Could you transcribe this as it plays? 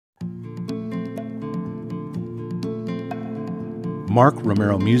Mark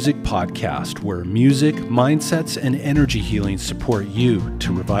Romero Music Podcast, where music, mindsets, and energy healing support you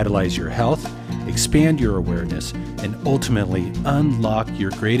to revitalize your health, expand your awareness, and ultimately unlock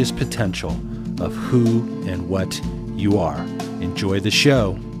your greatest potential of who and what you are. Enjoy the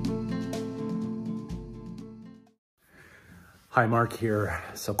show. Hi, Mark here.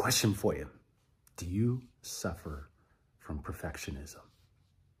 So, question for you. Do you suffer from perfectionism?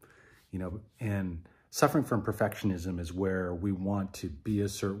 And suffering from perfectionism is where we want to be a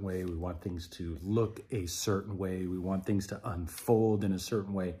certain way. We want things to look a certain way. We want things to unfold in a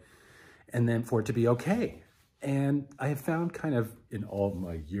certain way, and then for it to be okay. And I have found kind of in all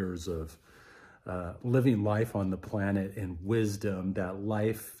my years of living life on the planet and wisdom that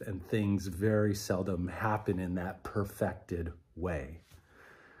life and things very seldom happen in that perfected way.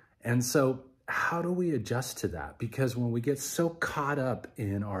 And so how do we adjust to that? Because when we get so caught up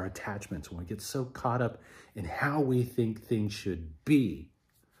in our attachments, when we get so caught up in how we think things should be,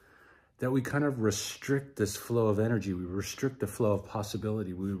 that we kind of restrict this flow of energy. We restrict the flow of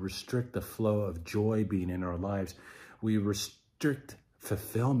possibility. We restrict the flow of joy being in our lives. We restrict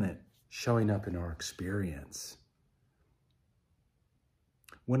fulfillment showing up in our experience.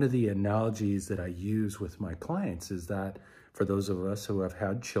 One of the analogies that I use with my clients is that for those of us who have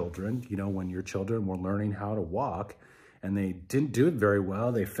had children, when your children were learning how to walk and they didn't do it very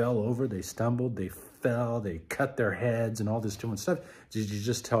well, they fell over, they stumbled, they fell, they cut their heads and all this different stuff. Did you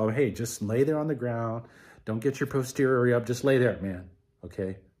just tell them, hey, just lay there on the ground. Don't get your posterior up. Just lay there, man.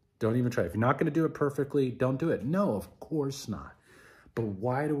 Okay? Don't even try. If you're not going to do it perfectly, don't do it. No, of course not. But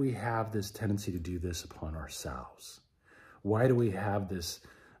why do we have this tendency to do this upon ourselves? Why do we have this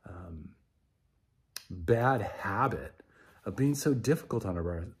bad habit of being so difficult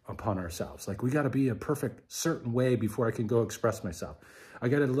upon ourselves? Like, we got to be a perfect certain way before I can go express myself. I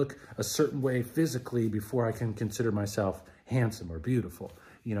got to look a certain way physically before I can consider myself handsome or beautiful.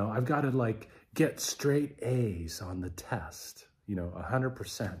 I've got to get straight A's on the test,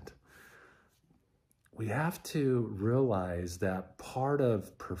 100%. We have to realize that part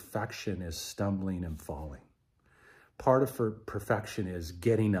of perfection is stumbling and falling. Part of perfection is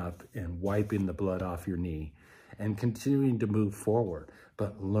getting up and wiping the blood off your knee and continuing to move forward,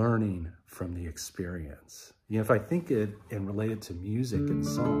 but learning from the experience. If I think it and relate it to music and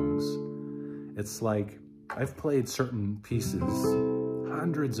songs, it's like I've played certain pieces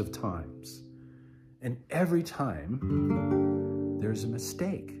hundreds of times, and every time there's a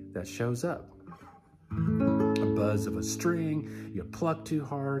mistake that shows up. A buzz of a string, you pluck too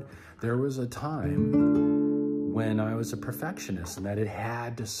hard. There was a time when I was a perfectionist and that it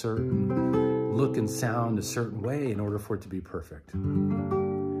had to certain look and sound a certain way in order for it to be perfect.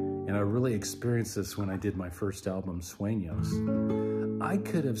 And I really experienced this when I did my first album, Sueños. I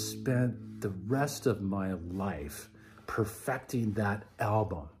could have spent the rest of my life perfecting that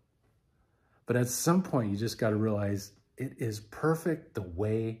album. But at some point, you just got to realize it is perfect the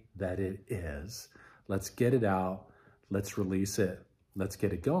way that it is. Let's get it out. Let's release it. Let's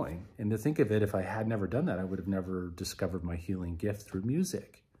get it going. And to think of it, if I had never done that, I would have never discovered my healing gift through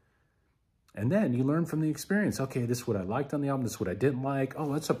music. And then you learn from the experience. Okay, this is what I liked on the album. This is what I didn't like. Oh,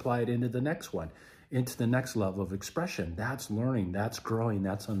 let's apply it into the next one, into the next level of expression. That's learning. That's growing.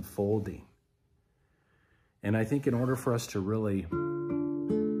 That's unfolding. And I think in order for us to really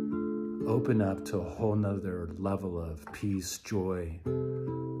open up to a whole nother level of peace, joy,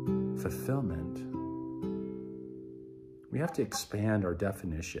 fulfillment, we have to expand our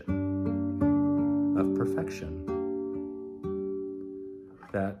definition of perfection.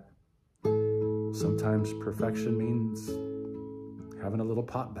 That sometimes perfection means having a little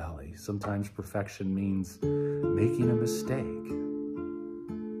pot belly. Sometimes perfection means making a mistake.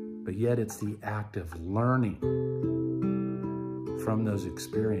 But yet it's the act of learning from those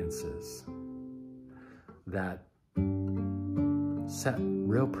experiences that set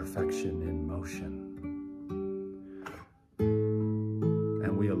real perfection in motion.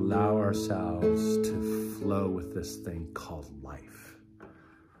 And we allow ourselves to flow with this thing called life.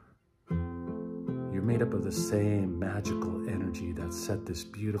 You're made up of the same magical energy that set this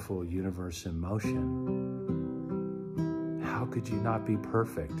beautiful universe in motion. How could you not be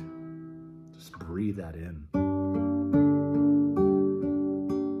perfect? Just breathe that in.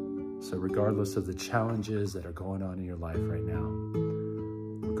 So regardless of the challenges that are going on in your life right now,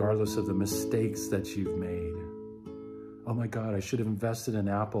 regardless of the mistakes that you've made, oh my God, I should have invested in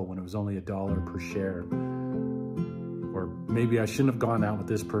Apple when it was only $1 per share. Or maybe I shouldn't have gone out with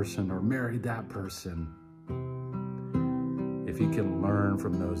this person or married that person. If you can learn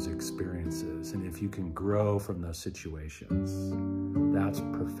from those experiences and if you can grow from those situations, that's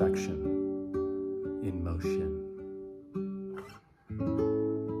perfection in motion.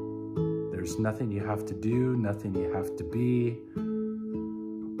 There's nothing you have to do, nothing you have to be.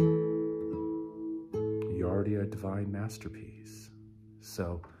 You're already a divine masterpiece.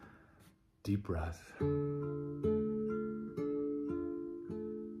 So, deep breath. And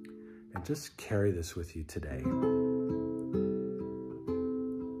just carry this with you today.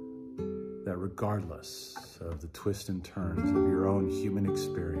 That regardless of the twists and turns of your own human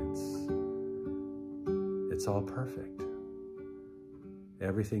experience, it's all perfect.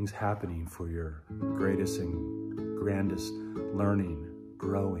 Everything's happening for your greatest and grandest learning,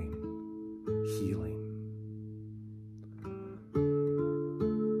 growing, healing.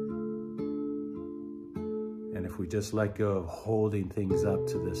 And if we just let go of holding things up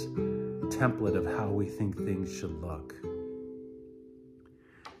to this template of how we think things should look,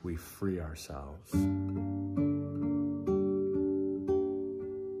 we free ourselves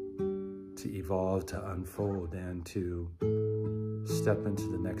to evolve, to unfold, and to step into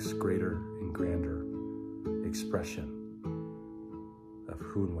the next greater and grander expression of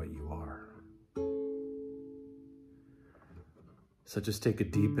who and what you are. So just take a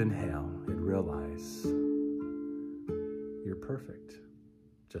deep inhale and realize you're perfect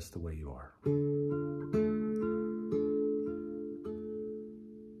just the way you are.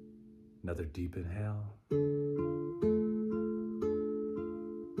 Another deep inhale.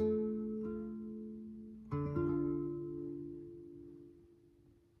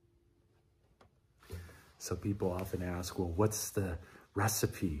 So people often ask, well, what's the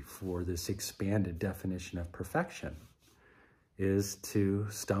recipe for this expanded definition of perfection? Is to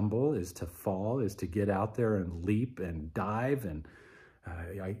stumble, is to fall, is to get out there and leap and dive. And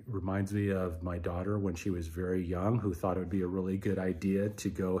it reminds me of my daughter when she was very young, who thought it would be a really good idea to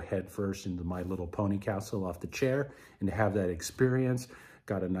go headfirst into My Little Pony castle off the chair and to have that experience.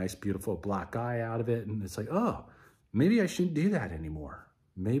 Got a nice, beautiful black eye out of it. And it's like, oh, maybe I shouldn't do that anymore.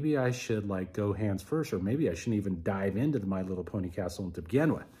 Maybe I should like go hands first, or maybe I shouldn't even dive into the My Little Pony castle to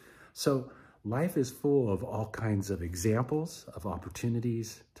begin with. So life is full of all kinds of examples of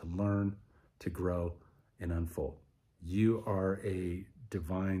opportunities to learn, to grow, and unfold. You are a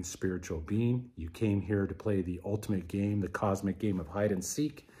divine spiritual being. You came here to play the ultimate game, the cosmic game of hide and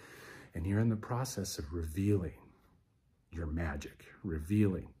seek, and you're in the process of revealing your magic,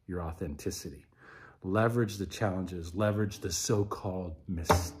 revealing your authenticity. Leverage the challenges, leverage the so-called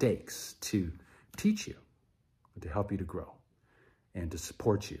mistakes to teach you, to help you to grow, and to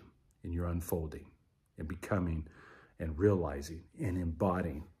support you in your unfolding and becoming and realizing and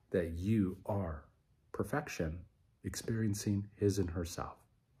embodying that you are perfection, experiencing his and herself.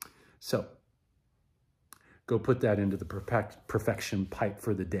 So go put that into the perfection pipe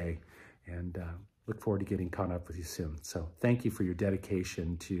for the day, and look forward to getting caught up with you soon. So thank you for your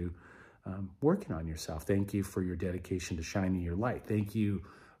dedication to working on yourself. Thank you for your dedication to shining your light. Thank you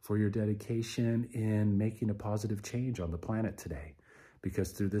for your dedication in making a positive change on the planet today.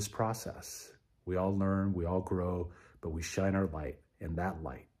 Because through this process, we all learn, we all grow, but we shine our light, and that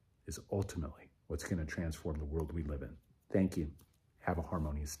light is ultimately what's going to transform the world we live in. Thank you. Have a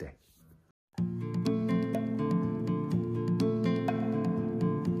harmonious day.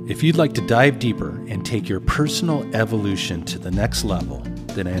 If you'd like to dive deeper and take your personal evolution to the next level,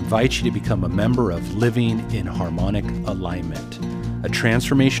 then I invite you to become a member of Living in Harmonic Alignment, a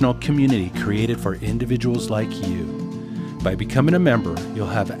transformational community created for individuals like you. By becoming a member, you'll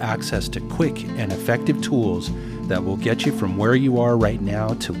have access to quick and effective tools that will get you from where you are right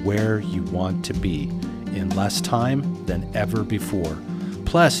now to where you want to be in less time than ever before.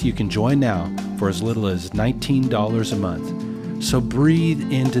 Plus, you can join now for as little as $19 a month. So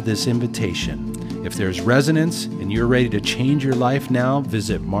breathe into this invitation. If there's resonance and you're ready to change your life now,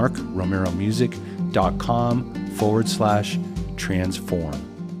 visit markromeromusic.com/transform.